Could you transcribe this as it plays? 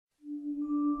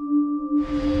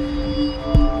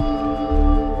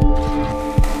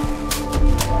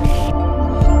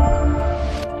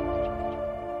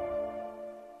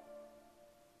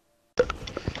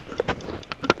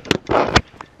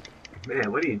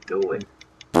doing?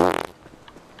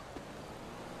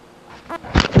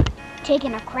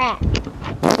 Taking a crap.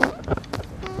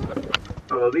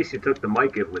 Oh, at least you took the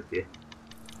mic in with you.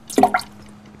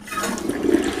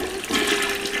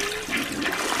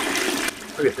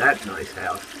 Look at that nice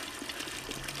house.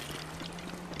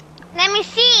 Let me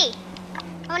see.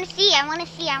 I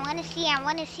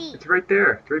wanna see. It's right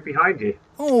there. It's right behind you.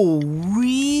 Oh,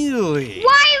 really?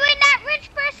 Why are you in that rich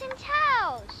person's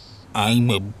house? I'm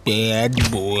a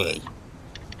bad boy.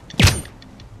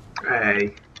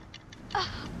 Hey.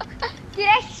 Did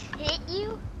I hit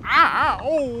you? Ow!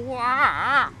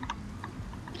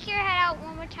 Stick your head out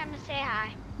one more time to say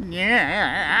hi.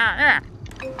 Yeah.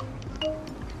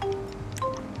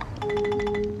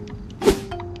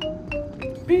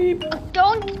 Beep. Oh,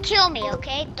 don't kill me,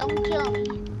 okay? Don't kill me.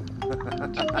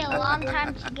 It took me a long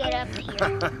time to get up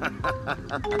here.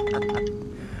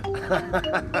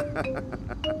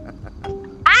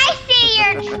 I see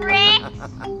your tricks!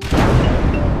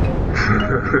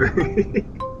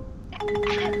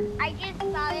 I just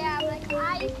saw it, I'm like, I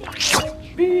see your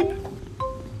tricks. Beep.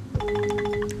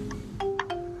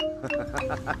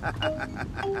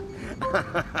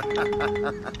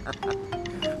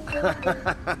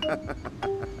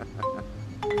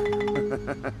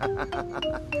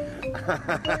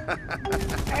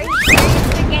 Are you serious?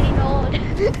 They're getting old.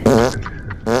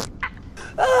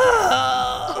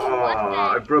 Oh,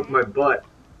 I broke my butt.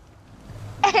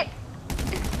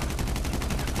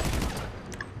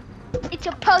 It's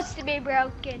supposed to be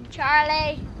broken,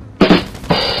 Charlie.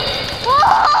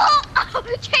 Whoa! Oh,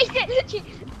 chase it!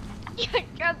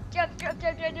 Jump.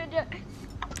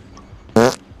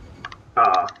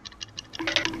 Ah.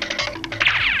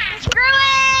 Screw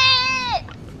it!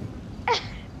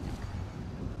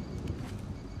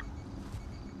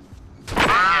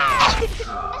 Ah.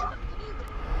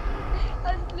 I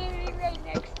was literally right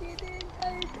next to you the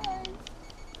entire time.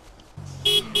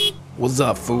 What's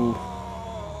up, fool?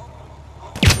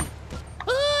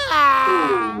 Ooh.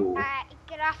 Alright,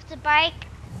 get off the bike.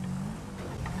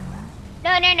 No,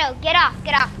 get off.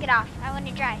 I want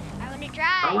to drive.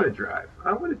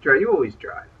 I want to drive. You always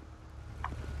drive.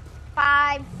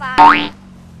 Five.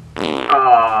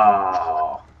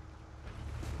 Oh.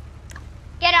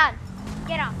 Get on.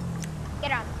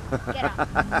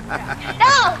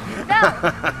 No!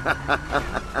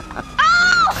 Oh!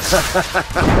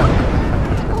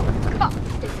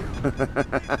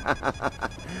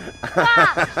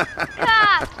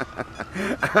 Stop!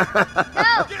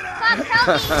 No! Stop, help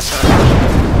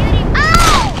me!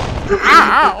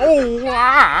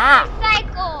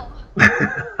 Cycle!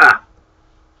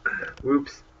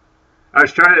 Oops. I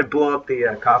was trying to blow up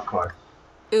the cop car.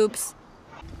 Oops.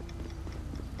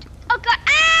 Oh god,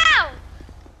 ow!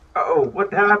 Uh-oh,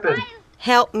 what happened?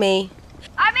 Help me.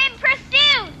 I'm in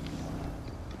pursuit!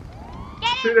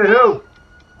 Get Shoot in! at who?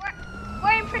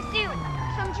 We're in pursuit.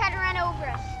 Someone tried to run over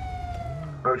us.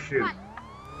 Oh, shoot. Come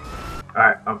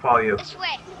Alright, I'll follow you. This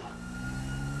way.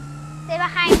 Stay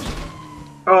behind me.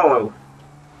 Oh.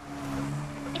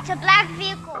 It's a black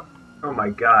vehicle. Oh my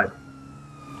god.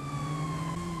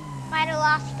 Might have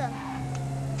lost them.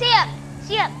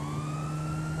 See him.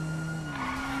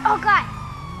 Oh god.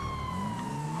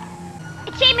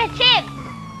 It's him.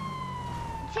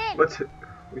 What are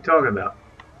we talking about?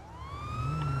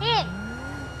 Him.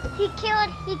 He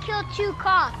killed 2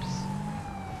 cops.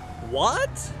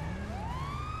 What?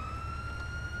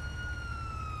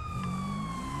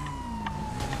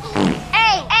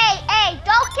 Hey,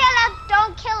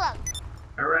 don't kill him.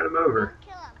 I ran him over.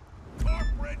 Don't kill him.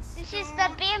 This is the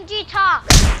BMG talk.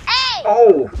 Hey!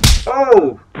 Oh!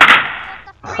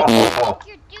 What the frick do you think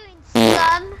you're doing,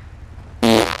 scum?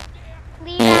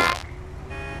 Leave back.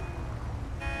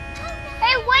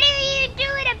 Hey, what are you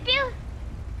doing,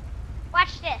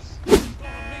 Watch this.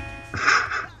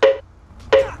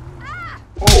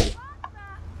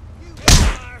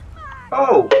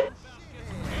 Oh!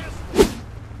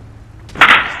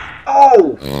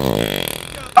 Oh!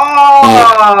 Oh!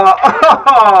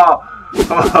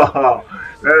 Oh!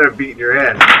 That'd have beaten your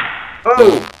head.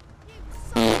 Oh!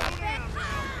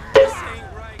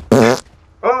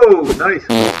 Oh, nice.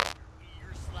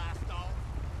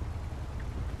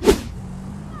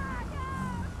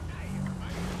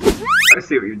 I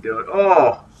see what you're doing.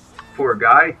 Oh, poor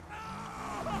guy.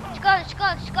 Let's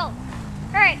go.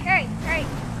 Hurry.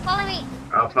 Follow me.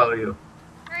 I'll follow you.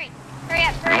 Hurry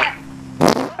up.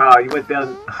 Oh, you went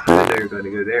down. I didn't know you were going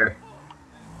to go there.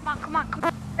 Come on.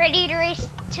 Ready to race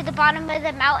to the bottom of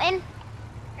the mountain?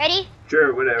 Ready?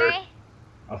 Sure, whatever. 3,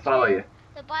 I'll follow you.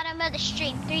 The bottom of the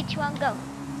stream. 3, 2, 1, go.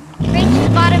 Right to the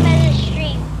bottom of the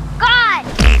stream. God!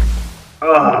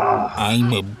 Oh.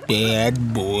 I'm a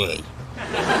bad boy.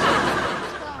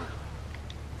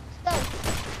 Stop.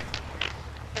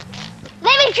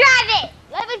 Let me drive it.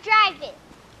 Let me drive it.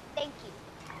 Thank you.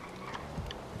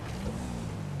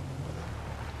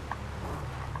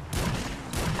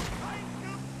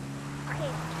 Okay,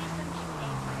 please don't shoot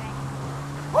anybody.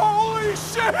 Holy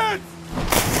shit!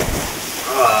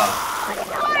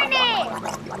 Darn it!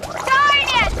 Darn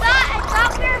it! I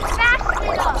thought we were fast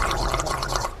enough.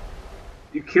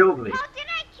 You killed me. How did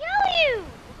I kill you?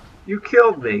 You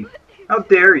killed me. How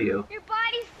dare you? Your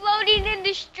body's floating in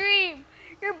the stream.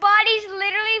 Your body's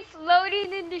literally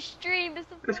floating in the stream. It's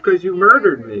the That's because you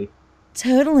murdered me.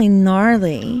 Totally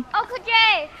gnarly. Uncle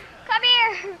Jay, come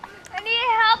here. I need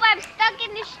help. I'm stuck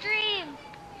in the stream.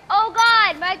 Oh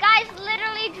God, my guy's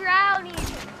literally drowning.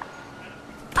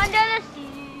 Under the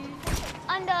sea.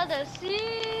 Under the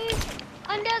sea.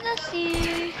 Under the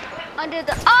sea. Under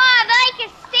the... Oh, I'm like a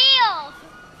seal.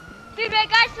 Dude, my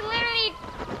guy's literally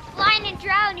flying and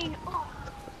drowning. Oh.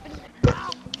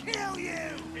 I'll kill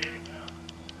you!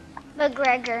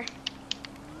 McGregor.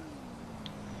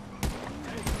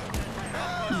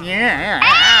 Yeah.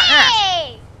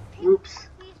 Hey! Oops.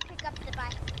 Please pick up the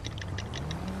bike.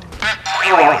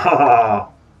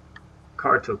 Oh.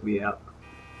 Car took me out.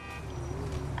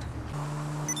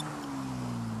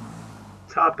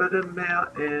 Top of the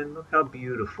mountain. Look how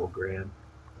beautiful, Gran.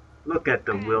 Look at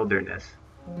the wilderness.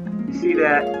 You see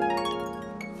that?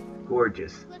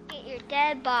 Gorgeous. Look at your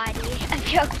dead body. I'm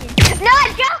joking. No,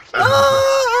 I'm joking!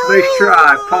 Nice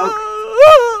try, punk.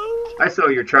 I saw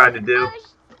what you're trying to do.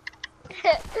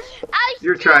 I was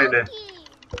You're trying to- joking.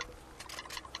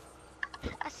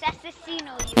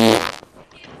 Assassino, you.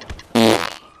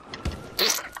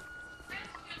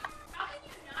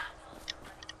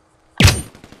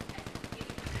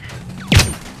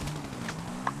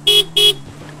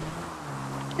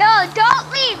 No,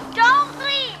 don't leave! Don't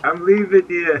leave! I'm leaving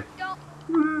you. Don't.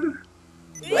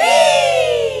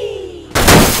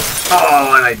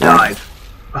 Oh, and I died.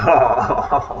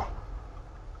 Oh.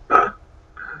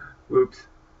 Whoops.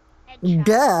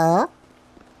 Duh.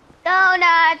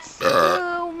 Donuts. Who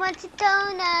wants a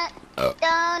donut?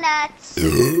 Donuts.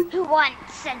 Who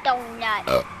wants a donut?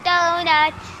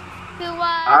 Donuts. Who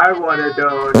wants I want a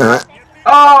donut.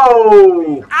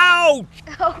 Oh! Ouch!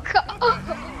 Oh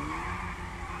God.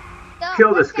 Kill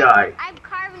One this second. guy. I'm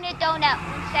carving a donut.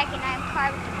 1 second. I'm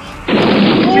carving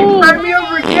He keeps running me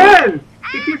over again!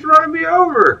 He keeps running me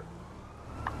over!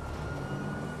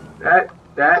 That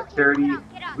dirty...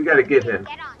 Get on. We gotta get him.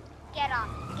 Get on. Get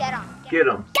on. Get on. Get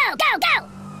him. Go, go,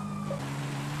 go!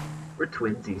 We're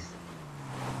twinsies.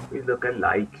 We look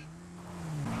alike.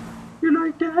 You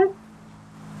like that?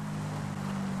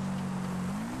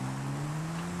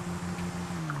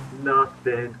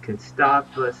 Nothing can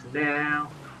stop us now.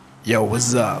 Yo,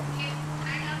 what's up?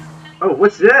 Oh,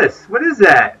 what's this? What is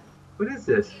that? What is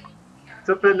this? It's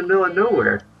up in the middle of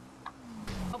nowhere.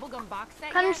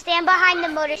 Come stand behind the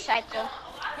motorcycle.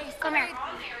 Come here.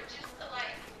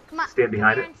 Come on. Stand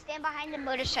behind Come it? here and stand behind the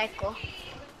motorcycle.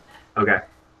 Okay.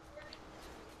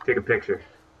 Take a picture.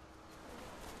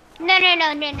 No, no,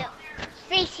 no, no, no.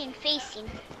 Facing, facing.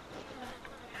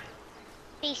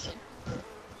 Facing.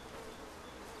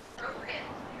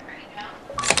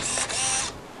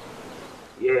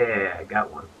 Yeah, I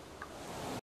got one.